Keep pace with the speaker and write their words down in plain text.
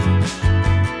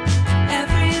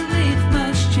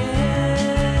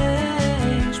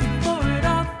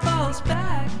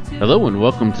Hello and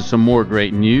welcome to some more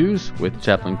great news with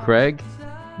Chaplain Craig.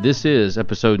 This is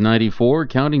episode 94,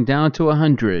 counting down to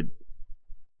 100.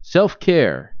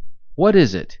 Self-care. What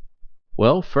is it?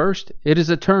 Well, first, it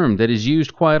is a term that is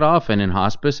used quite often in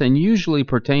hospice and usually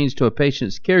pertains to a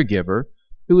patient's caregiver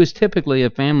who is typically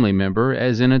a family member,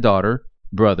 as in a daughter,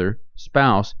 brother,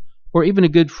 spouse, or even a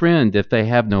good friend if they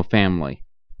have no family.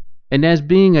 And as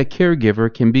being a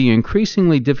caregiver can be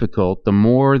increasingly difficult the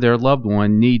more their loved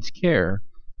one needs care,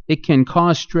 it can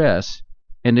cause stress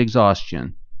and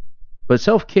exhaustion. But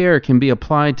self-care can be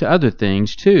applied to other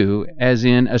things too, as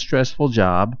in a stressful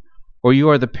job, or you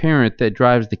are the parent that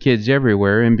drives the kids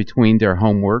everywhere in between their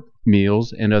homework,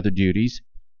 meals, and other duties.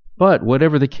 But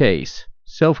whatever the case,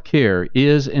 self-care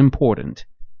is important.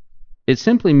 It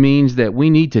simply means that we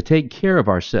need to take care of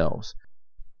ourselves.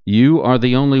 You are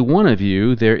the only one of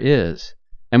you there is,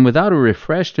 and without a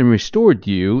refreshed and restored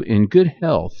you in good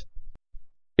health,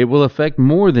 it will affect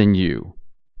more than you,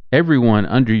 everyone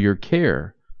under your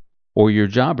care, or your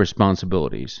job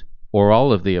responsibilities, or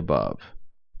all of the above.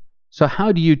 So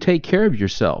how do you take care of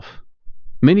yourself?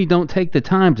 Many don't take the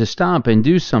time to stop and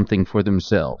do something for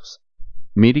themselves.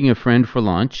 Meeting a friend for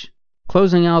lunch,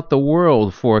 closing out the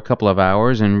world for a couple of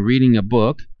hours and reading a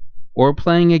book, or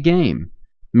playing a game,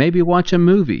 maybe watch a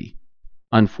movie.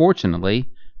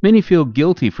 Unfortunately, many feel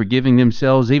guilty for giving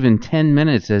themselves even 10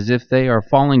 minutes as if they are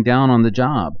falling down on the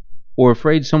job, or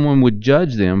afraid someone would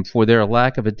judge them for their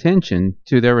lack of attention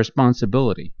to their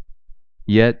responsibility.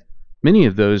 Yet, many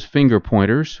of those finger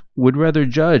pointers would rather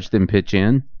judge than pitch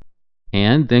in,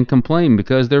 and then complain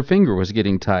because their finger was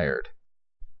getting tired.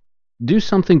 Do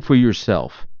something for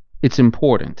yourself. It's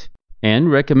important,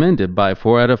 and recommended by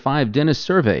 4 out of 5 dentists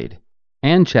surveyed,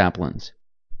 and chaplains.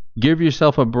 Give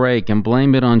yourself a break and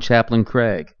blame it on Chaplain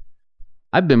Craig.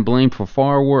 I've been blamed for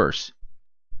far worse.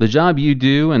 The job you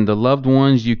do and the loved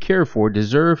ones you care for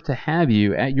deserve to have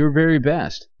you at your very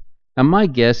best, and my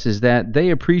guess is that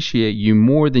they appreciate you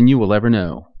more than you will ever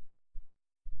know.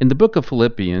 In the book of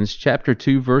Philippians, chapter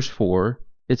 2, verse 4,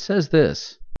 it says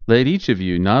this: "Let each of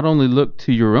you not only look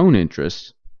to your own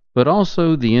interests, but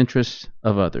also the interests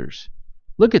of others."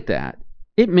 Look at that.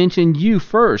 It mentioned you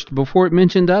first before it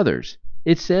mentioned others.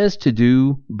 It says to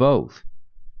do both.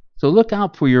 So look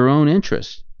out for your own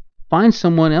interests. Find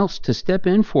someone else to step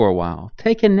in for a while.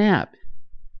 Take a nap.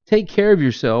 Take care of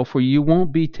yourself, or you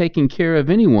won't be taking care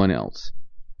of anyone else.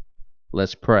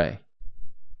 Let's pray.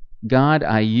 God,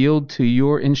 I yield to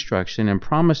your instruction and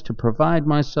promise to provide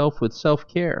myself with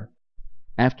self-care.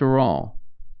 After all,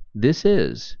 this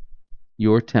is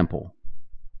your temple.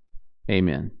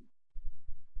 Amen.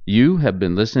 You have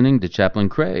been listening to Chaplain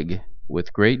Craig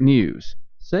with great news,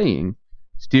 saying,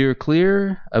 steer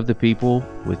clear of the people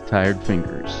with tired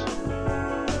fingers.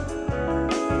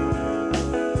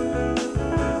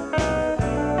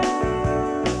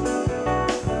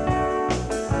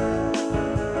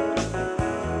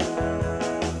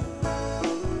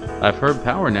 I've heard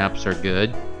power naps are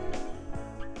good.